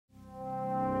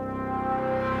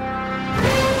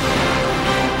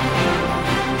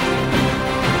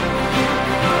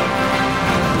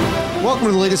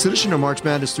Welcome to the latest edition of March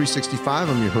Madness 365.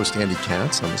 I'm your host, Andy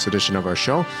Katz. On this edition of our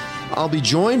show, I'll be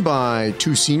joined by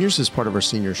two seniors as part of our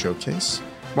senior showcase.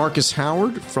 Markus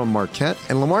Howard from Marquette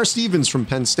and Lamar Stevens from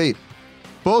Penn State.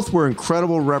 Both were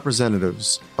incredible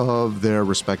representatives of their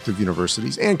respective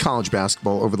universities and college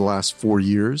basketball over the last 4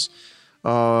 years.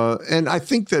 And I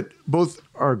think that both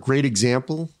are a great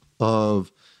example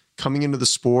of coming into the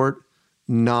sport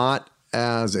not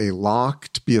as a lock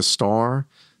to be a star,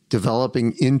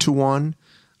 developing into one,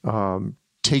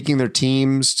 taking their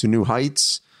teams to new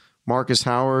heights. Markus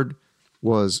Howard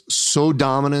was so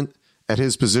dominant at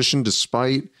his position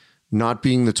despite not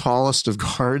being the tallest of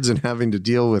guards and having to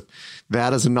deal with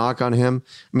that as a knock on him.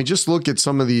 I mean, just look at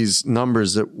some of these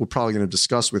numbers that we're probably going to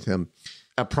discuss with him.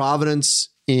 At Providence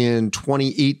in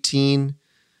 2018,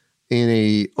 in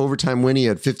a overtime win, he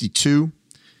had 52.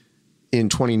 In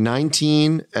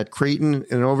 2019 at Creighton,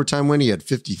 in an overtime win, he had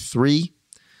 53.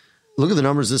 Look at the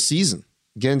numbers this season.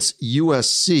 Against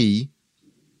USC,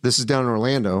 this is down in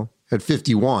Orlando, had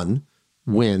 51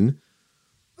 win.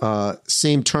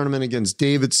 Same tournament against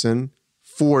Davidson,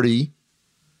 40.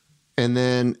 And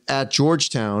then at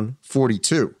Georgetown,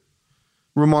 42.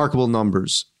 Remarkable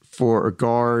numbers for a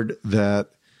guard that,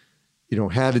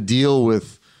 had to deal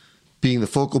with being the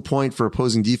focal point for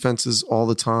opposing defenses all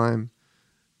the time.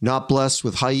 Not blessed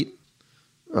with height,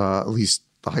 at least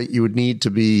the height you would need to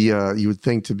be, you would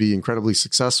think, to be incredibly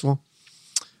successful.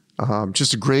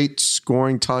 Just a great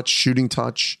scoring touch, shooting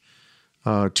touch.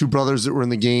 Two brothers that were in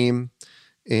the game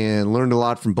and learned a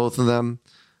lot from both of them.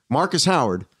 Markus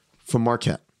Howard from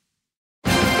Marquette.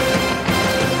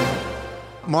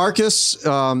 Markus,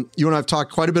 you and I have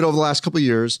talked quite a bit over the last couple of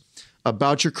years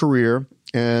about your career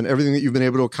and everything that you've been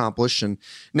able to accomplish. And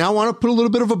now I want to put a little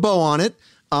bit of a bow on it.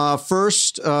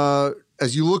 First,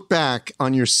 as you look back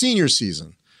on your senior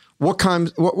season, what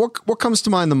comes to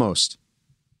mind the most?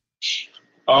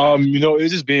 It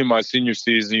just being my senior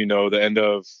season, the end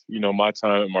of, my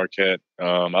time at Marquette.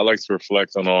 I like to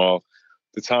reflect on all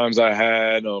the times I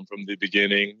had from the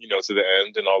beginning, to the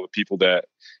end, and all the people that,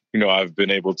 I've been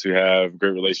able to have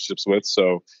great relationships with.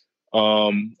 So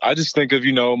I just think of,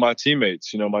 my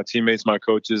teammates, my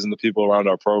coaches, and the people around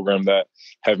our program that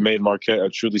have made Marquette a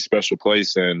truly special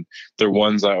place. And they're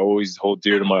ones I always hold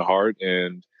dear to my heart.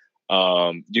 And,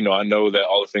 I know that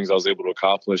all the things I was able to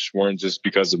accomplish weren't just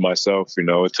because of myself.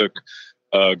 It took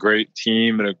a great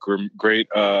team and a great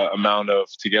amount of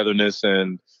togetherness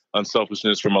and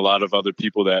unselfishness from a lot of other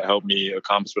people that helped me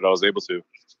accomplish what I was able to.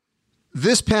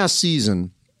 This past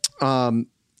season,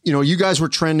 you guys were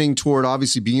trending toward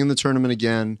obviously being in the tournament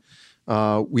again.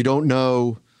 We don't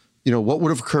know, what would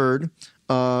have occurred.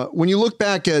 When you look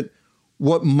back at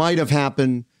what might have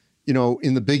happened,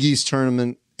 in the Big East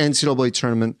tournament, NCAA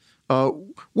tournament,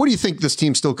 what do you think this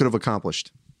team still could have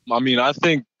accomplished? I mean, I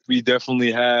think we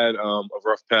definitely had a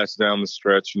rough patch down the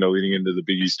stretch, leading into the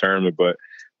Big East tournament. But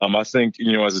I think,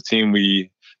 as a team,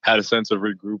 we had a sense of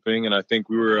regrouping, and I think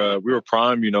we were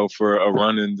primed, for a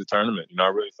run in the tournament. I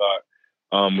really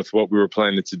thought with what we were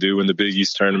planning to do in the Big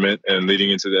East tournament and leading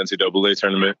into the NCAA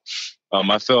tournament,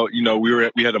 I felt,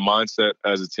 we had a mindset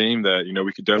as a team that,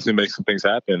 we could definitely make some things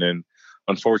happen. And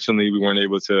unfortunately, we weren't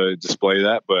able to display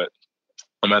that. But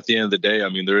at the end of the day,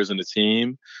 there isn't a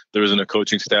team, there isn't a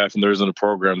coaching staff, and there isn't a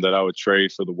program that I would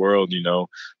trade for the world,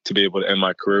 to be able to end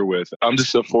my career with. I'm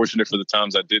just so fortunate for the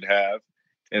times I did have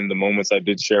and the moments I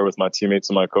did share with my teammates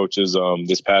and my coaches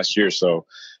this past year. So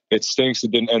it stinks it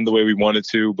didn't end the way we wanted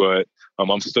to, but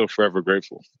I'm still forever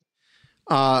grateful.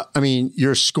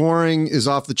 Your scoring is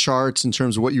off the charts in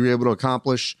terms of what you were able to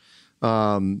accomplish.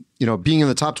 Being in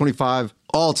the top 25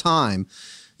 all time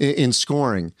in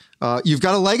scoring. You've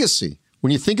got a legacy.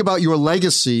 When you think about your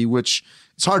legacy, which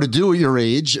it's hard to do at your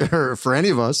age or for any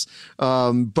of us,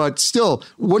 but still,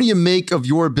 what do you make of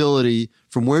your ability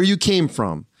from where you came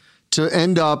from to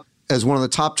end up as one of the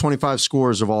top 25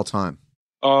 scorers of all time?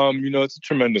 It's a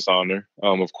tremendous honor,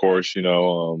 of course,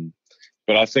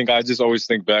 but I think I just always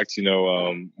think back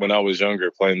to, when I was younger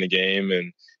playing the game,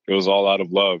 and it was all out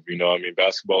of love.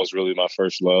 Basketball is really my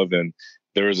first love, and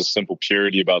there was a simple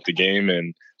purity about the game.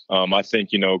 And I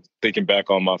think, thinking back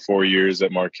on my 4 years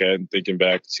at Marquette and thinking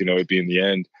back to, it being the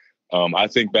end, I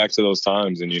think back to those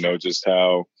times and, just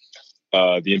how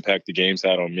the impact the game's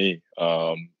had on me.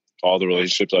 All the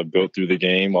relationships I've built through the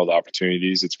game, all the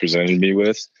opportunities it's presented me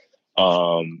with.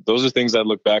 Those are things I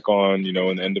look back on, in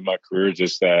the end of my career,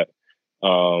 just that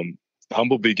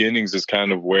humble beginnings is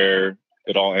kind of where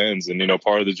it all ends. And,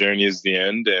 part of the journey is the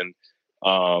end. And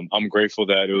I'm grateful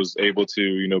that it was able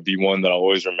to, be one that I'll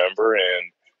always remember.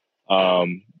 And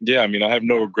I have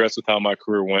no regrets with how my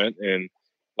career went. And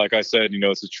like I said,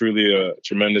 it's truly a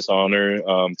tremendous honor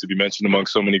to be mentioned among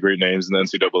so many great names in the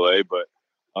NCAA. But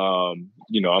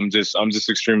I'm just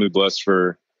extremely blessed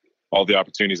for all the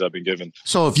opportunities I've been given.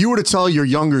 So if you were to tell your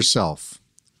younger self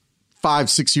 5,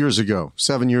 6 years ago,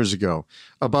 7 years ago,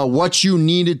 about what you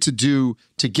needed to do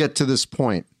to get to this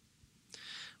point,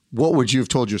 what would you have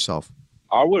told yourself?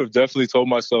 I would have definitely told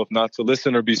myself not to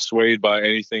listen or be swayed by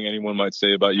anything anyone might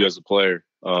say about you as a player.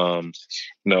 I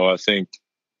think,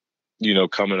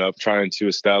 coming up, trying to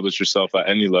establish yourself at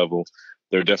any level,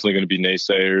 there are definitely going to be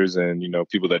naysayers and,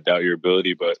 people that doubt your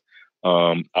ability. But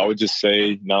I would just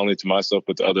say, not only to myself,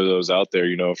 but to other those out there,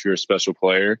 if you're a special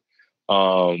player,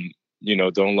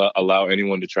 don't allow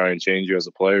anyone to try and change you as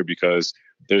a player, because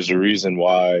there's a reason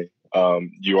why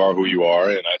you are who you are.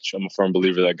 And I'm a firm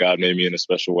believer that God made me in a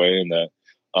special way, and that,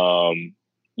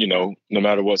 no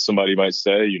matter what somebody might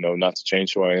say, not to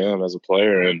change who I am as a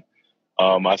player. And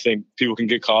I think people can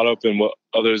get caught up in what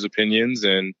others' opinions.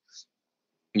 And,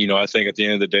 I think at the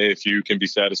end of the day, if you can be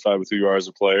satisfied with who you are as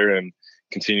a player and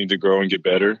continue to grow and get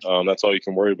better, that's all you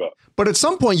can worry about. But at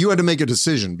some point you had to make a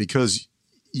decision, because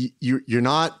you're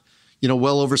not,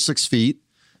 well over 6 feet.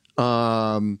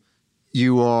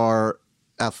 You are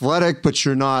athletic, but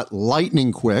you're not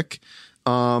lightning quick.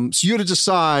 So you had to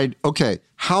decide, okay,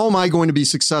 how am I going to be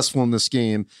successful in this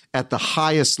game at the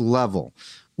highest level?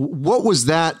 What was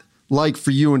that like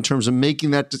for you in terms of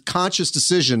making that conscious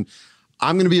decision?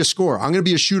 I'm going to be a scorer. I'm going to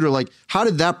be a shooter. Like, how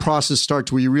did that process start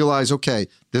to where you realize, okay,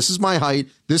 this is my height,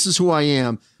 this is who I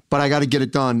am, but I got to get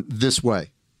it done this way?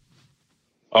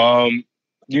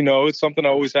 It's something I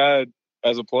always had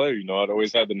as a player. I'd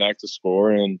always had the knack to score,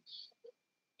 and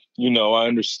I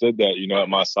understood that, at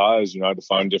my size, I had to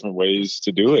find different ways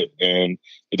to do it. And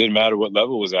it didn't matter what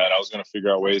level it was at. I was going to figure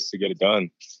out ways to get it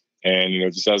done. And,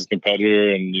 just as a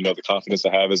competitor and, the confidence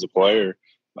I have as a player,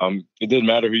 it didn't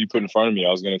matter who you put in front of me.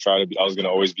 I was going to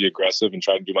always be aggressive and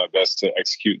try to do my best to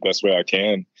execute the best way I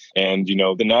can. And,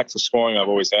 the knack for scoring I've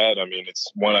always had. I mean,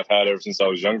 it's one I've had ever since I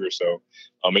was younger. So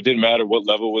it didn't matter what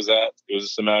level it was at. It was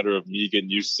just a matter of me getting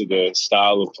used to the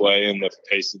style of play and the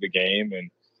pace of the game. And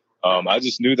I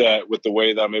just knew that with the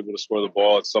way that I'm able to score the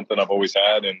ball, it's something I've always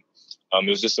had. And it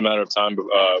was just a matter of time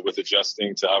with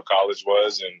adjusting to how college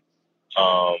was, and,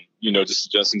 just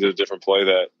adjusting to the different play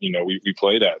that, we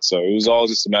played at. So it was all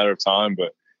just a matter of time.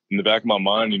 But in the back of my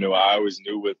mind, I always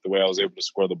knew with the way I was able to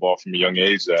score the ball from a young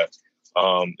age that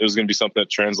it was going to be something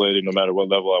that translated no matter what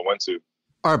level I went to.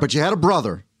 All right, but you had a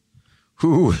brother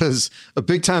who was a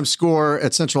big-time scorer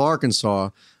at Central Arkansas,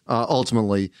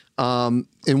 ultimately. In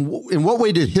what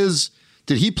way did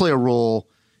he play a role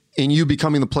in you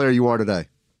becoming the player you are today?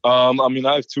 I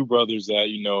have two brothers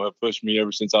that, have pushed me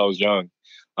ever since I was young.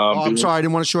 I'm sorry, I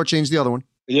didn't want to shortchange the other one.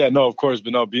 Yeah, no, of course.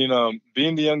 But no, being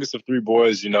the youngest of three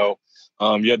boys, you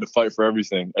had to fight for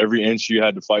everything. Every inch you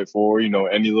had to fight for,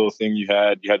 any little thing you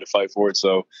had to fight for it.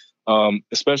 So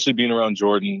especially being around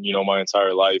Jordan, my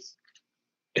entire life,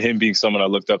 him being someone I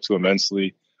looked up to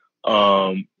immensely,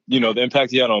 the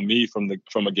impact he had on me from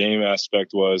a game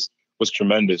aspect was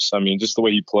tremendous. I mean, just the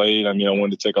way he played. I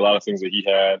wanted to take a lot of things that he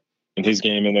had in his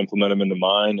game and implement them into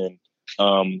mine. And,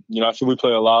 I feel we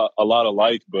play a lot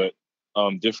alike, but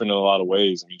different in a lot of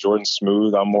ways. Jordan's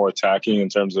smooth. I'm more attacking in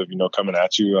terms of, coming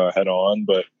at you head on.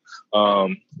 But,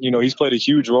 he's played a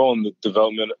huge role in the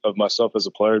development of myself as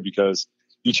a player, because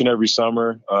each and every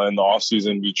summer in the off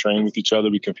season, we train with each other,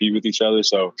 we compete with each other.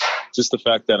 So just the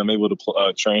fact that I'm able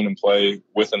to train and play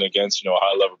with and against, a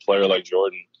high level player like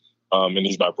Jordan, and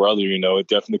he's my brother, it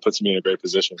definitely puts me in a great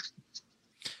position.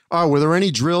 Were there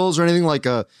any drills or anything like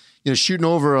shooting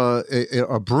over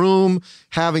a broom,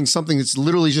 having something that's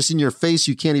literally just in your face?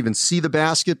 You can't even see the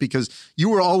basket because you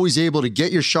were always able to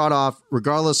get your shot off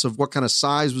regardless of what kind of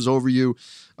size was over you.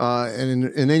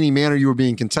 And in any manner you were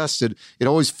being contested, it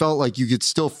always felt like you could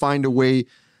still find a way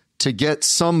to get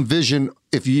some vision,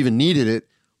 if you even needed it,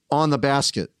 on the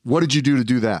basket. What did you do to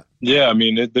do that? Yeah,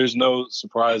 there's no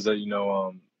surprise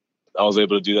that, I was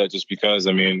able to do that just because,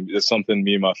 it's something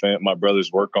me and my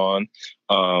brothers work on.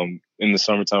 In the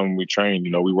summertime when we train,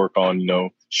 we work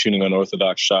on, shooting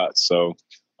unorthodox shots. So,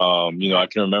 I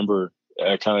can remember,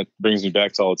 it kind of brings me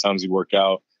back to all the times we work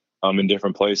out in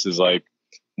different places. Like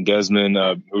Desmond,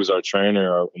 who's our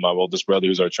trainer, my oldest brother,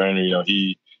 who's our trainer,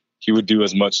 he would do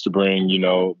as much to bring,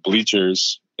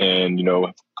 bleachers and,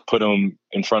 put them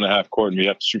in front of half court, and we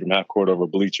have to shoot from half court over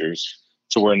bleachers.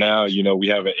 To where now, we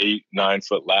have an 8-9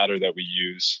 foot ladder that we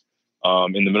use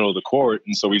in the middle of the court.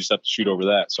 And so we just have to shoot over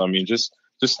that. So, just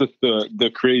just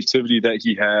the creativity that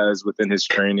he has within his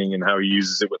training and how he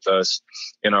uses it with us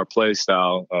in our play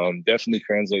style definitely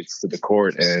translates to the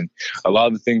court. And a lot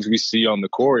of the things we see on the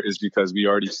court is because we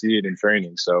already see it in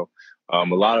training. So a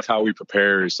lot of how we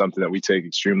prepare is something that we take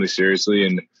extremely seriously,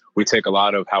 and we take a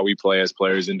lot of how we play as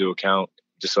players into account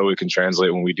just so it can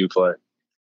translate when we do play.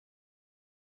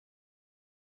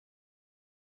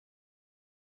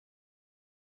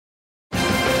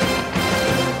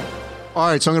 All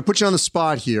right, so I'm going to put you on the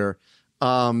spot here.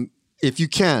 If you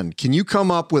can you come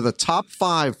up with a top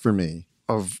 5 for me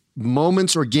of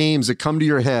moments or games that come to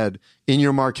your head in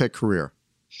your Marquette career?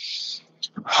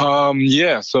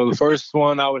 Yeah. So the first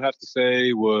one I would have to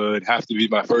say would have to be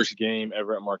my first game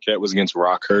ever at Marquette was against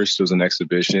Rockhurst. It was an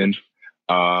exhibition.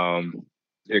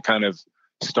 It kind of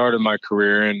started my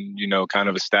career and, kind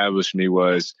of established me.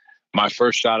 Was my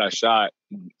first shot I shot,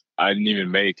 I didn't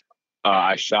even make.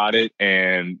 I shot it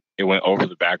and it went over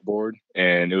the backboard,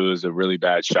 and it was a really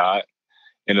bad shot.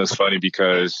 And it was funny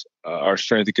because our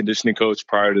strength and conditioning coach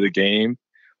prior to the game,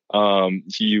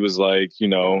 he was like,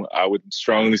 I would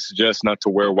strongly suggest not to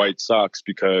wear white socks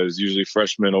because usually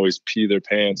freshmen always pee their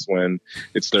pants when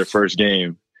it's their first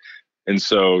game. And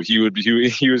so he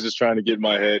was just trying to get in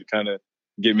my head, kind of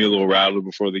get me a little rattled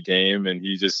before the game. And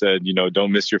he just said,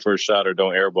 don't miss your first shot or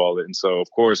don't airball it. And so,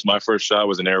 of course, my first shot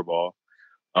was an airball.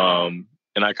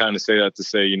 And I kind of say that to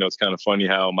say, it's kind of funny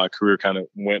how my career kind of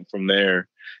went from there,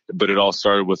 but it all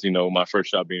started with, my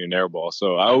first shot being an airball.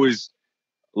 So I always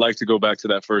like to go back to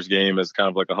that first game as kind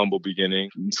of like a humble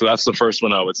beginning. So that's the first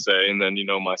one I would say. And then,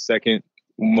 my second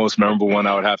most memorable one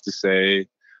I would have to say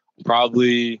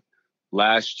probably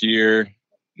last year,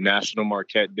 National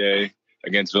Marquette Day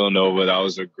against Villanova. That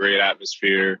was a great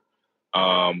atmosphere,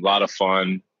 a lot of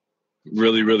fun,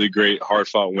 really, really great,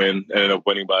 hard-fought win. Ended up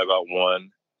winning by about 1.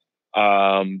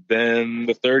 Then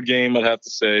the third game, I'd have to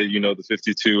say, the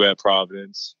 52 at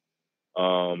Providence.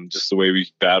 Just the way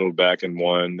we battled back and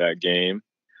won that game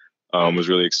was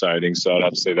really exciting. So I'd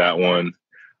have to say that one.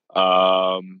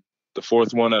 The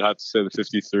fourth one, I'd have to say the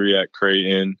 53 at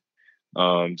Creighton.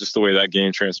 Just the way that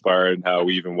game transpired and how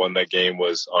we even won that game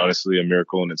was honestly a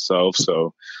miracle in itself.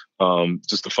 So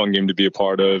just a fun game to be a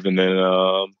part of. And then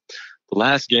the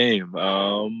last game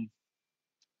I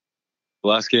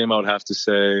would have to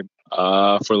say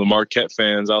for the Marquette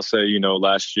fans, I'll say,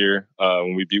 last year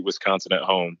when we beat Wisconsin at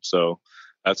home. So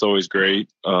that's always great.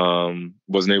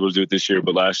 Wasn't able to do it this year,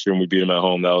 but last year when we beat them at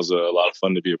home, that was a lot of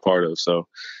fun to be a part of. So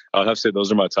I would have to say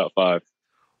those are my top 5.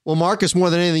 Well, Markus, more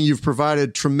than anything, you've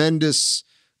provided tremendous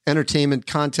entertainment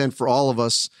content for all of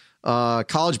us.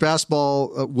 College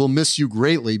basketball will miss you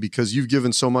greatly because you've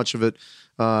given so much of it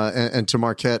and to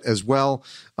Marquette as well.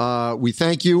 We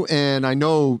thank you, and I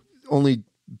know only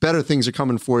better things are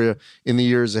coming for you in the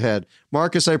years ahead.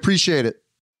 Markus, I appreciate it.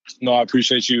 No, I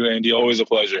appreciate you, Andy. Always a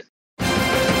pleasure.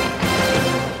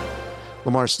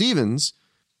 Lamar Stevens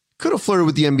could have flirted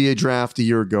with the NBA draft a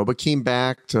year ago, but came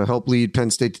back to help lead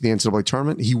Penn State to the NCAA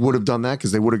tournament. He would have done that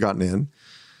because they would have gotten in,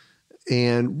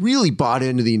 and really bought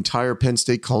into the entire Penn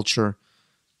State culture.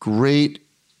 Great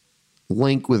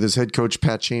link with his head coach,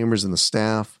 Pat Chambers, and the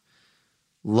staff.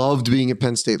 Loved being at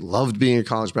Penn State, loved being a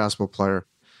college basketball player.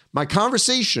 My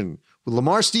conversation with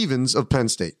Lamar Stevens of Penn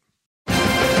State.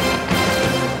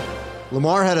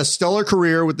 Lamar had a stellar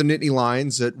career with the Nittany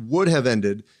Lions that would have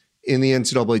ended in the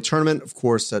NCAA tournament. Of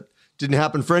course, that didn't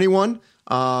happen for anyone.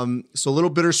 So a little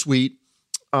bittersweet.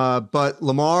 But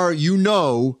Lamar,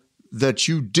 that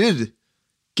you did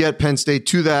get Penn State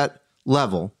to that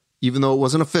level, even though it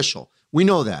wasn't official. We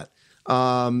know that.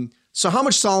 So how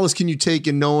much solace can you take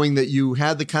in knowing that you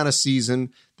had the kind of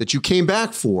season that you came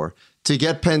back for to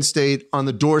get Penn State on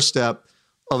the doorstep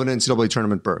of an NCAA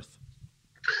tournament berth?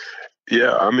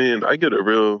 Yeah, I get a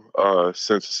real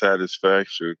sense of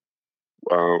satisfaction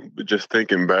just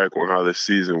thinking back on how the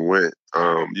season went.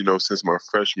 Since my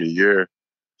freshman year,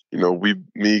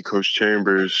 me, Coach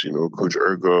Chambers, Coach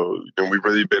Ergo, we've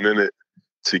really been in it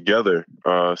together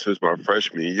since my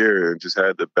freshman year and just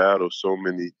had to battle so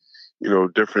many,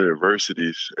 different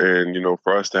adversities. And,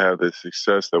 for us to have the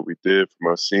success that we did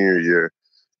for my senior year,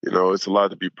 it's a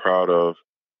lot to be proud of.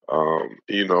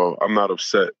 I'm not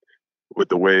upset with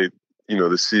the way,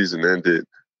 the season ended.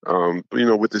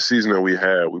 With the season that we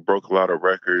had, we broke a lot of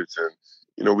records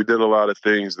and, we did a lot of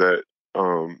things that,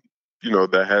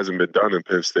 that hasn't been done in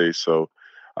Penn State. So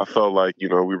I felt like, we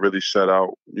really set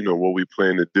out, what we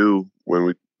plan to do when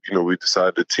we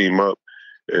decided to team up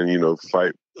and,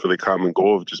 fight for the common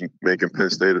goal of just making Penn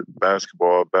State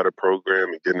basketball a better program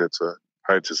and getting it to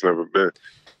heights it's never been.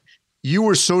 You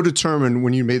were so determined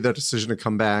when you made that decision to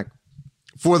come back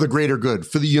for the greater good,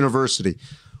 for the university.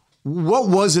 What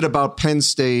was it about Penn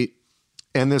State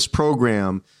and this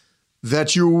program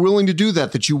that you were willing to do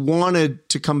that you wanted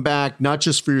to come back, not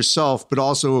just for yourself, but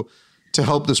also to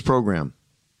help this program?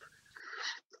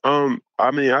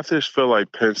 I mean, I just feel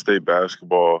like Penn State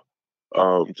basketball,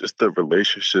 just the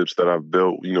relationships that I've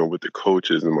built, with the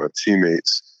coaches and my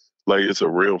teammates, like it's a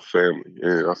real family.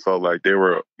 And I felt like they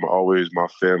were always my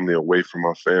family away from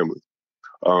my family,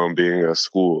 being at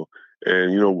school.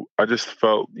 And, I just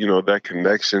felt, that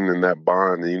connection and that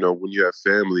bond. And, when you have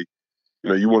family,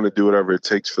 you want to do whatever it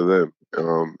takes for them.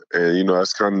 And,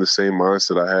 that's kind of the same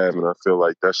mindset I have. And I feel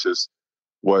like that's just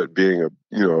what being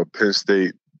a Penn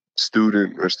State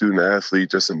student or student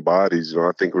athlete just embodies.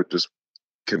 I think we're just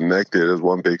connected as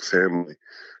one big family.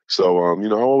 So,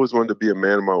 I always wanted to be a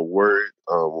man of my word.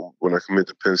 When I come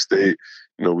into Penn State,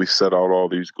 we set out all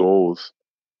these goals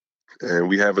and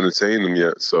we haven't attained them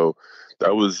yet. So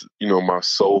that was, my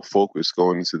sole focus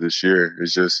going into this year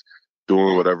is just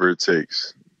doing whatever it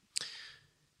takes.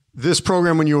 This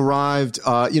program, when you arrived,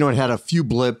 it had a few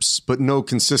blips, but no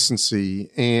consistency.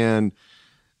 And,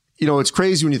 it's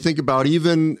crazy when you think about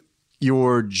even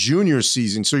your junior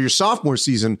season. So your sophomore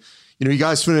season, you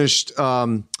guys finished,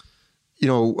 I'm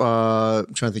trying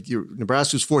to think,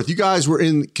 Nebraska was fourth. You guys were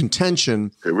in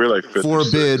contention for a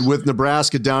bid with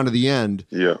Nebraska down to the end.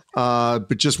 Yeah.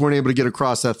 But just weren't able to get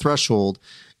across that threshold.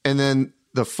 And then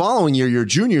the following year, your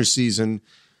junior season,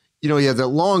 you had that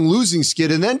long losing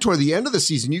skid. And then toward the end of the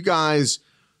season, you guys,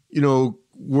 could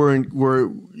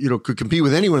compete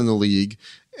with anyone in the league.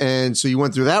 And so you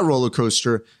went through that roller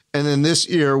coaster. And then this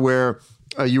year where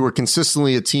you were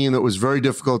consistently a team that was very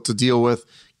difficult to deal with,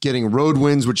 getting road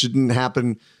wins, which didn't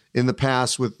happen in the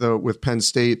past with Penn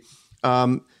State.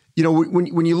 When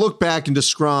you look back and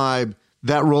describe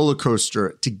that roller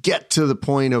coaster to get to the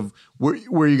point of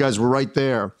where you guys were right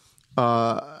there,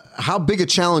 how big a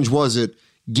challenge was it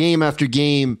game after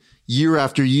game, year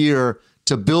after year,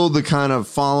 to build the kind of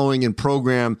following and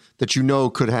program that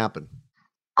could happen?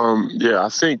 I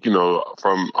think,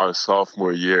 from our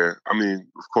sophomore year, I mean,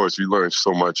 of course, we learned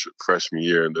so much freshman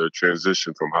year, and the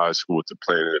transition from high school to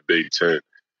playing in the Big Ten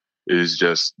is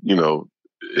just,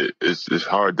 it's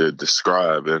hard to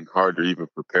describe and hard to even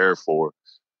prepare for,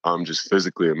 just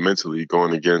physically and mentally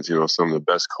going against, some of the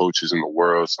best coaches in the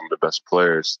world, some of the best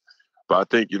players. But I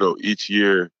think, each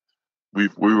year we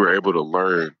were able to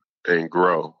learn and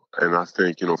grow. And I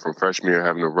think, from freshman year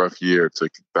having a rough year to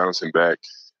bouncing back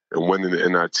and winning the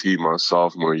NIT my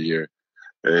sophomore year,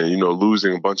 and,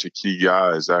 losing a bunch of key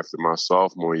guys after my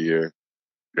sophomore year.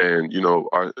 And,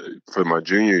 for my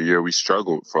junior year, we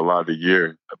struggled for a lot of the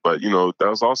year. But, that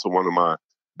was also one of my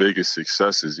biggest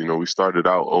successes. We started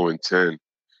out 0-10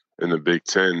 in the Big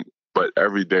Ten, but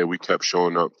every day we kept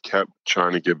showing up, kept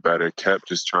trying to get better, kept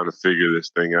just trying to figure this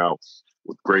thing out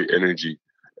with great energy.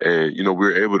 And, we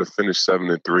were able to finish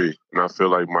 7-3. And I feel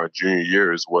like my junior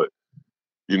year is what,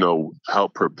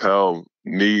 helped propel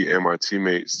me and my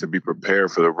teammates to be prepared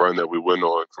for the run that we went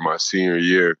on for my senior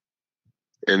year.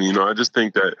 And, I just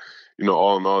think that,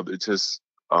 all in all, it's just,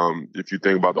 if you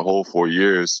think about the whole 4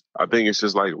 years, I think it's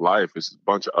just like life. It's a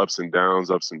bunch of ups and downs.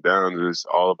 And it's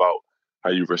all about how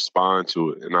you respond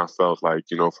to it. And I felt like,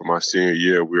 for my senior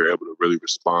year, we were able to really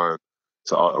respond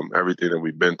to everything that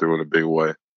we've been through in a big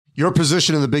way. Your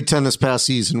position in the Big Ten this past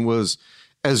season was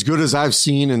as good as I've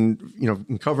seen and,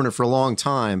 been covering it for a long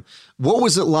time. What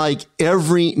was it like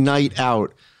every night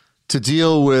out to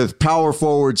deal with power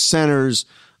forward centers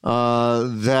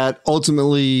that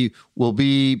ultimately will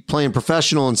be playing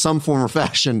professional in some form or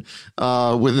fashion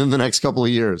within the next couple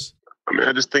of years? I mean,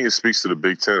 I just think it speaks to the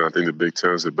Big Ten. I think the Big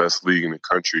Ten is the best league in the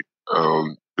country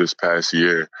this past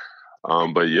year.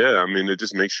 But yeah, I mean, it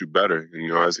just makes you better.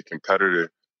 And, as a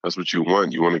competitor, that's what you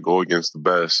want. You want to go against the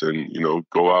best and,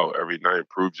 go out every night and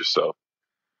prove yourself.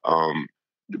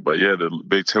 But yeah, the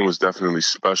Big Ten was definitely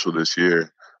special this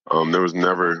year. There was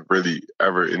never really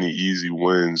ever any easy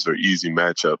wins or easy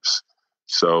matchups.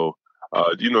 So,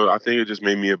 I think it just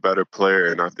made me a better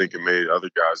player, and I think it made other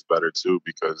guys better too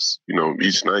because,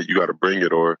 each night you got to bring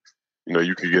it or,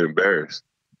 you could get embarrassed.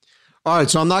 All right,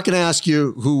 so I'm not going to ask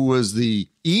you who was the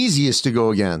easiest to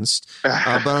go against, but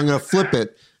I'm going to flip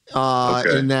it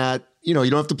in that, you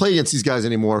don't have to play against these guys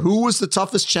anymore. Who was the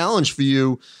toughest challenge for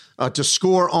you to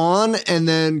score on and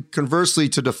then conversely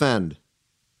to defend?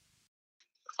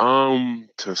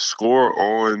 To score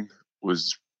on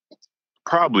was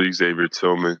probably Xavier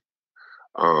Tillman.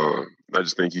 I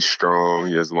just think he's strong.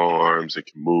 He has long arms and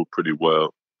can move pretty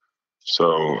well.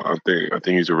 So I think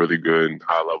he's a really good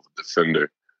high level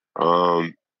defender.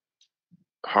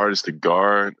 Hardest to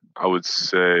guard, I would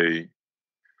say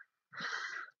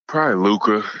probably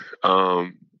Luka.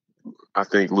 I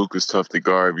think Luke is tough to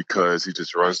guard because he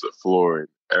just runs the floor and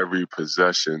every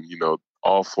possession,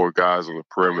 all four guys on the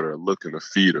perimeter are looking to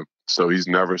feed him. So he's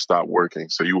never stopped working.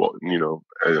 So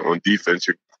on defense,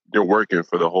 you're working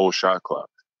for the whole shot clock.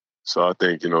 So I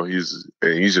think,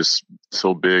 he's just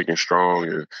so big and strong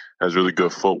and has really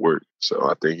good footwork. So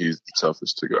I think he's the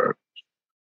toughest to guard.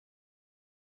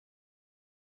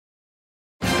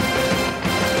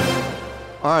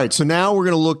 All right, so now we're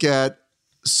going to look at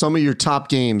some of your top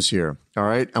games here. All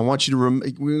right, I want you to we're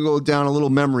going to go down a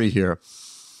little memory here.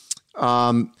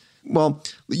 Well,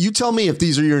 you tell me if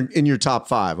these are in your top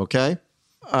five. Okay,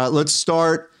 let's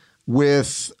start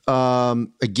with a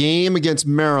game against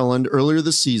Maryland earlier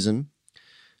this season,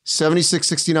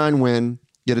 76-69 win.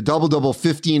 You had a double-double,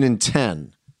 15 and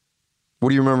 10. What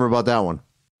do you remember about that one?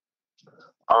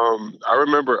 I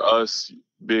remember us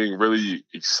being really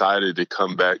excited to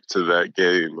come back to that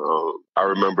game. I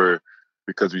remember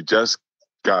because we just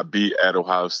got beat at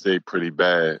Ohio State pretty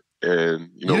bad. And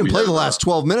you didn't play the last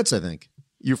 12 minutes, I think.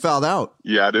 You fouled out.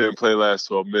 Yeah, I didn't play last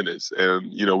 12 minutes.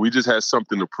 And, we just had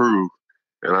something to prove.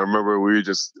 And I remember we were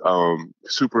just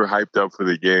super hyped up for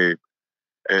the game.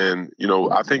 And,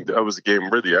 I think that was a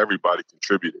game really everybody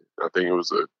contributed. I think it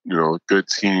was a good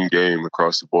team game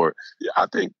across the board. Yeah, I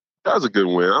think that was a good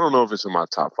win. I don't know if it's in my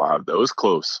top five, though. It's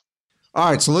close. All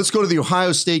right, so let's go to the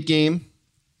Ohio State game.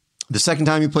 The second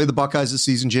time you played the Buckeyes this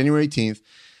season, January 18th.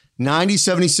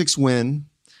 90-76 win.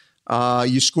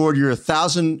 You scored your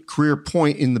 1,000th career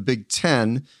point in the Big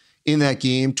Ten in that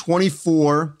game.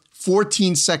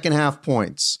 14 second half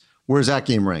points. Where's that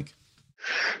game rank?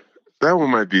 That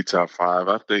one might be top five.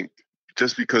 I think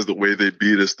just because the way they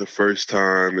beat us the first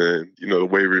time and, the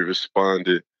way we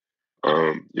responded,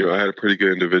 I had a pretty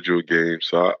good individual game.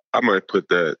 So I might put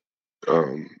that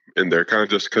in there kind of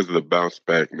just because of the bounce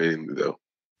back mainly, though.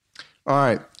 All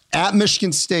right. At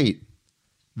Michigan State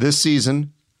this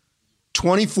season,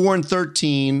 24 and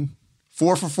 13,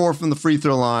 4 for 4 from the free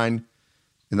throw line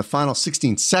in the final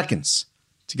 16 seconds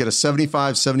to get a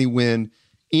 75-70 win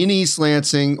in East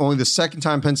Lansing. Only the second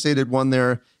time Penn State had won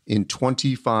there in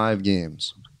 25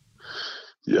 games.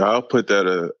 Yeah, I'll put that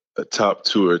a top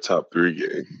 2 or top 3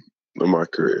 game of my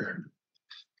career.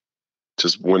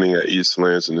 Just winning at East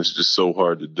Lansing is just so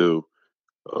hard to do.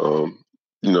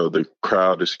 The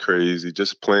crowd is crazy.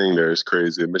 Just playing there is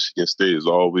crazy. And Michigan State is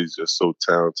always just so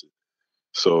talented.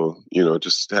 So,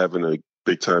 just having a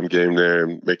big-time game there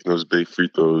and making those big free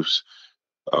throws.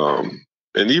 And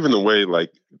even the way,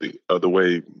 the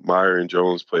way Meyer and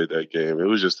Jones played that game, it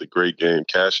was just a great game.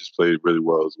 Cassius played really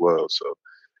well as well. So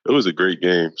it was a great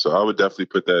game. So I would definitely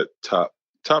put that top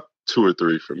 2 or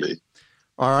 3 for me.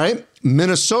 All right.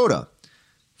 Minnesota,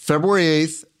 February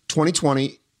 8th,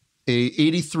 2020, a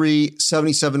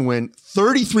 83-77 win,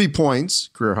 33 points,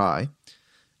 career high,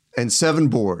 and 7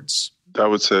 boards. I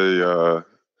would say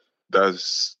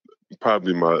that's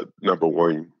probably my number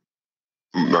one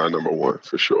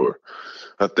for sure.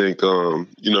 I think,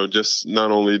 just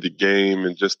not only the game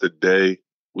and just the day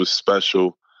was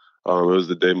special. It was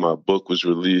the day my book was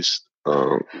released.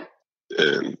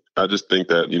 And I just think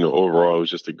that, overall it was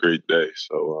just a great day.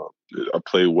 So I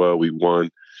played well. We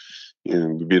won.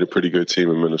 And we beat a pretty good team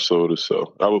in Minnesota.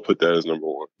 So I would put that as number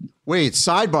 1. Wait,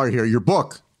 sidebar here. Your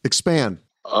book. Expand.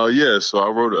 Yeah. So I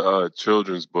wrote a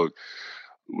children's book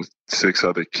with 6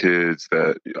 other kids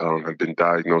that have been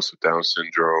diagnosed with Down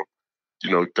syndrome.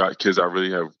 Got kids I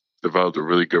really have developed a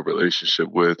really good relationship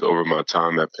with over my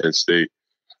time at Penn State.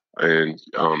 And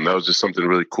that was just something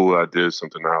really cool I did,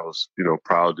 something I was,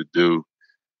 proud to do.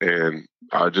 And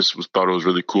I just thought it was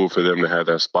really cool for them to have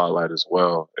that spotlight as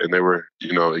well. And they were,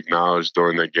 acknowledged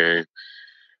during that game.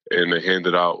 And they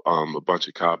handed out a bunch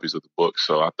of copies of the book.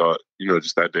 So I thought,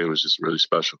 just that day was just really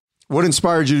special. What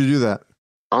inspired you to do that?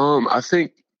 I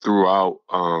think throughout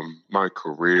my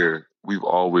career, we've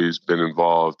always been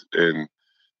involved in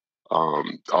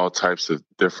all types of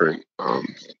different,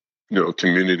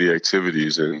 community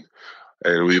activities. And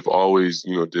we've always,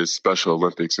 did Special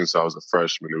Olympics since I was a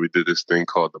freshman. And we did this thing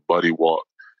called the Buddy Walk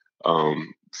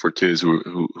for kids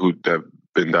who have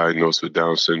been diagnosed with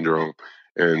Down syndrome.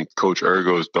 And Coach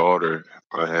Ergo's daughter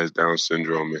has Down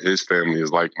syndrome, and his family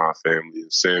is like my family.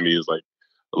 And Sammy is like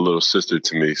a little sister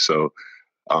to me. So,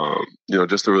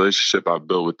 just the relationship I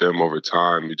built with them over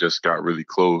time, we just got really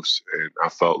close. And I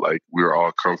felt like we were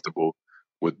all comfortable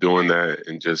with doing that.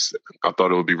 And I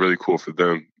thought it would be really cool for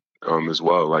them as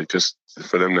well. Like just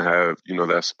for them to have,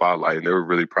 that spotlight. And they were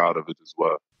really proud of it as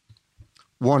well.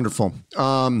 Wonderful.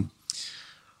 All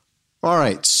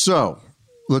right. So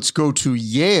let's go to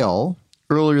Yale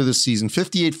earlier this season,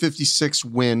 58-56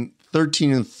 win,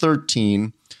 13 and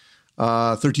 13.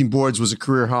 13 boards was a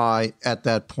career high at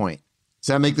that point. Does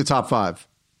that make the top 5?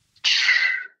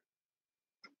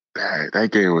 That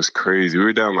game was crazy. We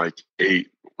were down like 8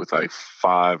 with like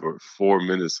 5 or 4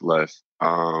 minutes left.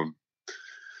 That'd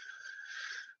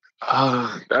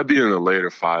be in the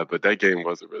later 5, but that game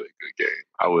was a really good game.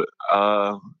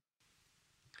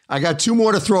 I got 2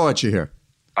 more to throw at you here.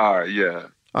 All right, yeah.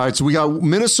 All right, so we got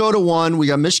Minnesota 1, we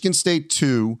got Michigan State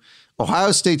 2,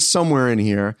 Ohio State somewhere in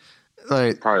here.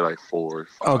 Right. Probably like 4 or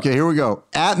 5. Okay, here we go.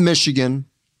 At Michigan,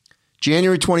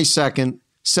 January 22nd,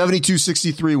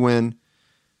 72-63 win,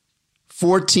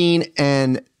 14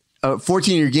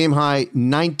 your game high,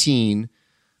 19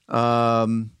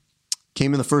 came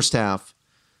in the first half.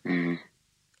 Mm.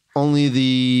 Only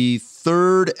the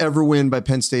 3rd ever win by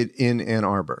Penn State in Ann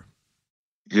Arbor.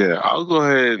 Yeah, I'll go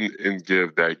ahead and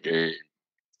give that game.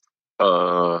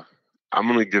 I'm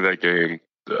going to give that game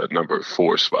the number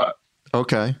 4 spot.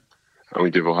 Okay. I'm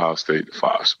going to give Ohio State the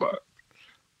 5 spot.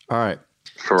 All right.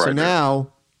 For right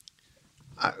now,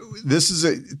 this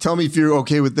is tell me if you're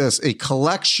okay with this, a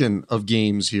collection of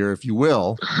games here, if you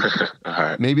will. All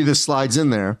right. Maybe this slides in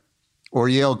there, or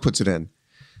Yale puts it in.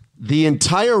 The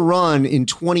entire run in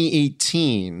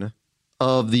 2018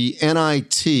 of the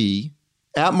NIT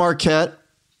at Marquette,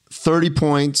 30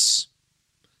 points,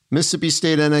 Mississippi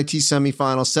State NIT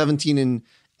semifinal,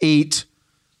 17-8,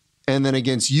 and then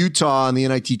against Utah in the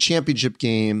NIT championship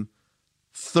game,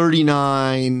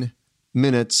 39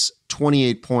 minutes,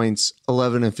 28 points,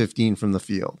 11-15 from the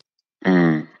field.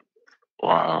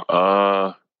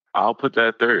 Wow. I'll put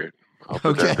that third.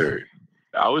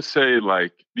 I would say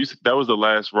that was the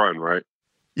last run, right?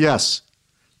 Yes.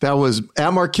 That was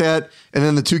at Marquette, and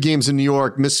then the 2 games in New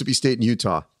York, Mississippi State and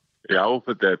Utah. Yeah, I will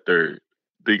put that third.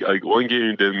 One game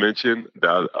you didn't mention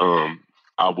that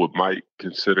I might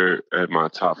consider at my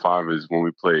top 5 is when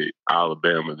we played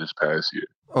Alabama this past year.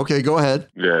 Okay, go ahead.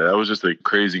 Yeah, that was just a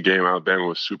crazy game. Alabama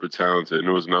was super talented, and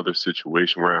it was another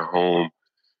situation where at home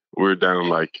we were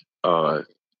down I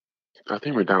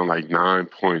think we're down 9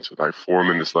 points with 4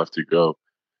 minutes left to go.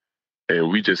 And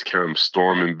we just came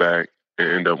storming back and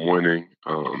end up winning.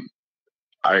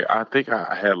 I think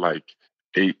I had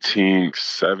 18,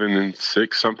 7, and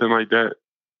 6, something like that.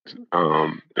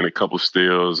 And a couple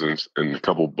steals and a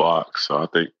couple blocks. So I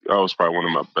think that was probably one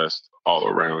of my best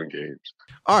all-around games.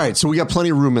 All right, so we got plenty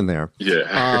of room in there.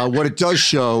 Yeah. What it does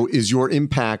show is your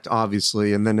impact,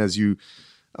 obviously, and then as you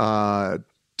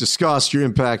discussed, your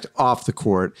impact off the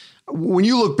court. When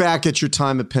you look back at your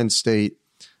time at Penn State,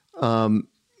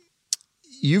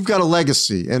 you've got a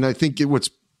legacy, and I think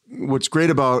what's great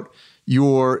about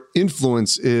your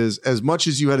influence is as much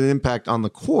as you had an impact on the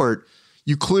court,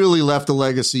 you clearly left a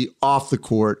legacy off the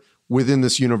court within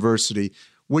this university.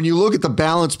 When you look at the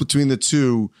balance between the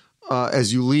two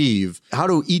as you leave, how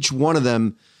do each one of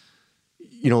them,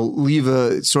 leave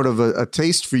a sort of a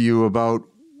taste for you about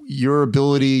your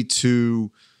ability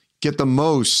to get the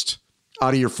most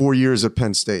out of your 4 years at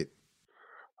Penn State?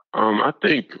 I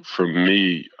think for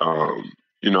me, I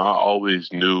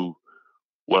always knew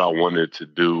what I wanted to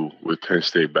do with Penn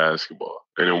State basketball.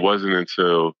 And it wasn't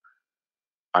until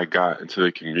I got into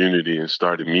the community and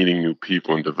started meeting new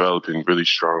people and developing really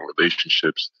strong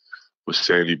relationships with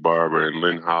Sandy Barber and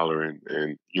Lynn Holler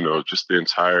and just the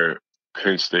entire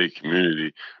Penn State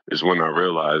community is when I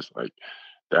realized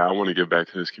that I want to give back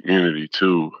to this community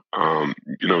too.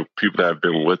 People that have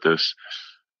been with us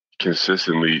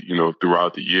consistently,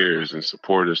 throughout the years and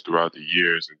support us throughout the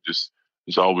years and just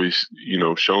always,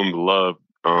 shown the love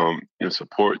and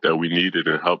support that we needed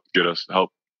and help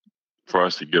for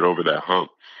us to get over that hump.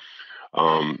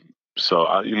 So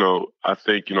I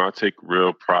think, I take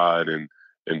real pride in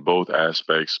both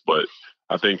aspects, but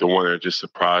I think the one that just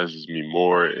surprises me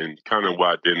more and kind of what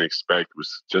I didn't expect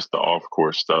was just the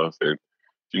off-court stuff and,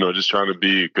 just trying to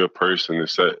be a good person and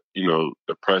set,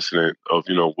 the precedent of,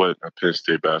 what a Penn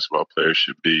State basketball player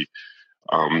should be.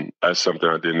 That's something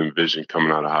I didn't envision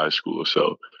coming out of high school.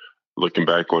 So looking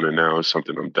back on it now is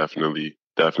something I'm definitely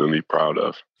proud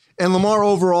of. And Lamar,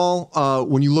 overall,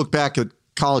 when you look back at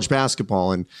college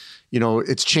basketball and,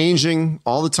 it's changing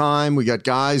all the time. We got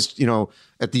guys,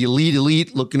 at the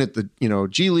elite looking at the,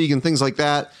 G League and things like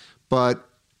that. But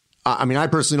I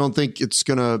personally don't think it's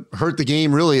going to hurt the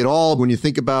game really at all when you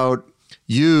think about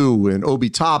you and Obi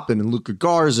Toppin and Luka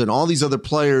Garza and all these other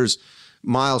players,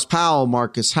 Miles Powell,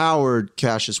 Marcus Howard,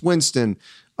 Cassius Winston.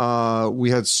 We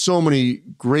had so many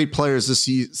great players this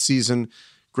season,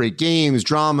 great games,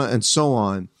 drama, and so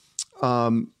on.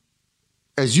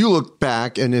 As you look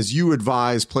back and as you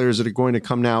advise players that are going to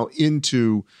come now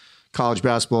into college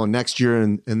basketball next year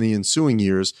and the ensuing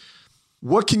years,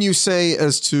 what can you say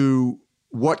as to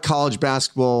what college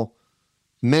basketball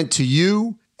meant to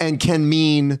you and can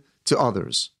mean to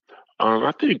others?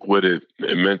 I think what it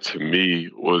meant to me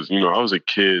was, I was a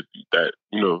kid that,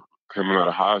 coming out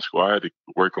of high school, I had to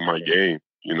work on my game.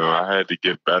 I had to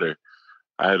get better.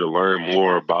 I had to learn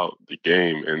more about the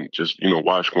game and just,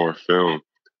 watch more film.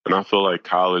 And I feel like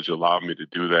college allowed me to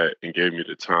do that and gave me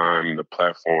the time and the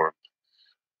platform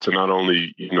to not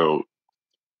only,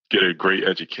 get a great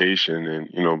education and,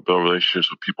 build relationships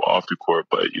with people off the court,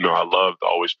 but, I loved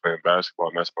always playing basketball,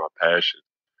 and that's my passion.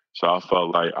 So I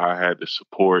felt like I had the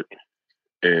support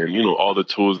and, all the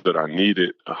tools that I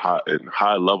needed,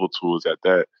 high level tools at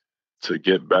that, to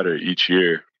get better each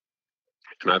year.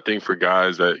 And I think for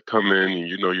guys that come in and,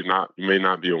 you may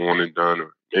not be a one and done,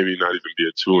 or maybe not even be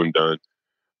a two and done,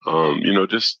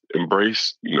 just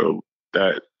embrace,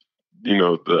 that,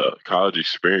 the college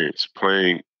experience,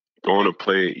 going to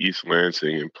play in East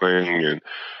Lansing and playing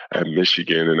at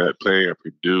Michigan and playing at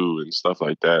Purdue and stuff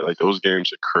like that. Like, those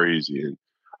games are crazy. And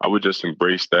I would just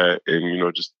embrace that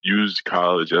and, just use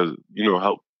college as,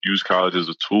 help use college as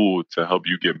a tool to help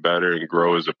you get better and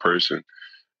grow as a person.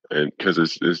 And because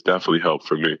it's definitely helped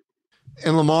for me.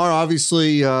 And Lamar,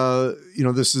 obviously,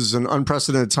 this is an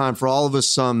unprecedented time for all of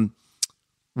us.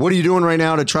 What are you doing right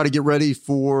now to try to get ready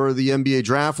for the NBA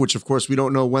draft, which, of course, we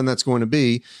don't know when that's going to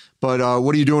be. But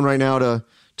what are you doing right now to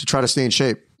try to stay in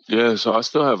shape? Yeah, so I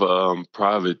still have a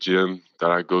private gym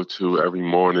that I go to every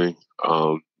morning.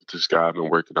 This guy I've been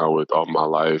working out with all my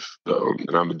life.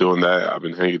 And I've been doing that. I've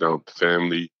been hanging out with the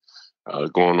family,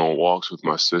 going on walks with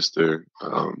my sister,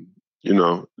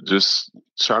 just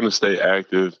trying to stay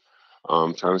active,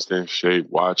 trying to stay in shape,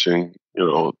 watching,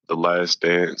 The Last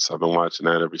Dance. I've been watching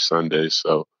that every Sunday.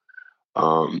 So,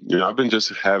 I've been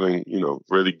just having,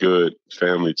 really good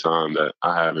family time that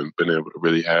I haven't been able to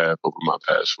really have over my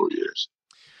past 4 years.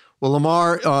 Well,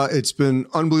 Lamar, it's been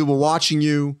unbelievable watching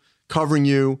you, covering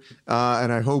you,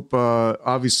 and I hope,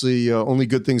 obviously, only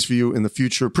good things for you in the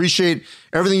future. Appreciate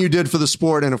everything you did for the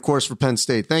sport and, of course, for Penn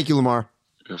State. Thank you, Lamar.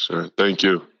 Yes, sir. Thank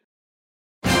you.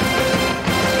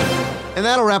 And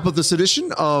that'll wrap up this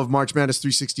edition of March Madness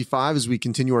 365 as we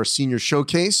continue our senior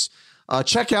showcase.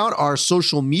 Check out our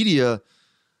social media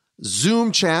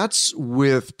Zoom chats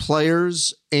with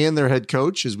players and their head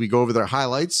coach as we go over their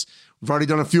highlights. We've already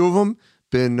done a few of them,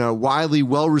 been widely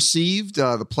well received.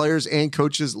 The players and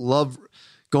coaches love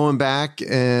going back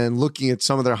and looking at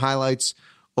some of their highlights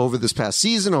over this past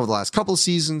season, over the last couple of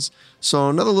seasons. So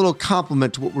another little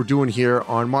compliment to what we're doing here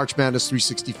on March Madness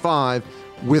 365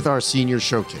 with our senior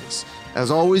showcase. As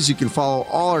always, you can follow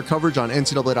all our coverage on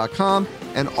NCAA.com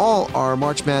and all our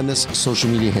March Madness social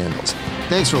media handles.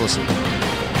 Thanks for listening.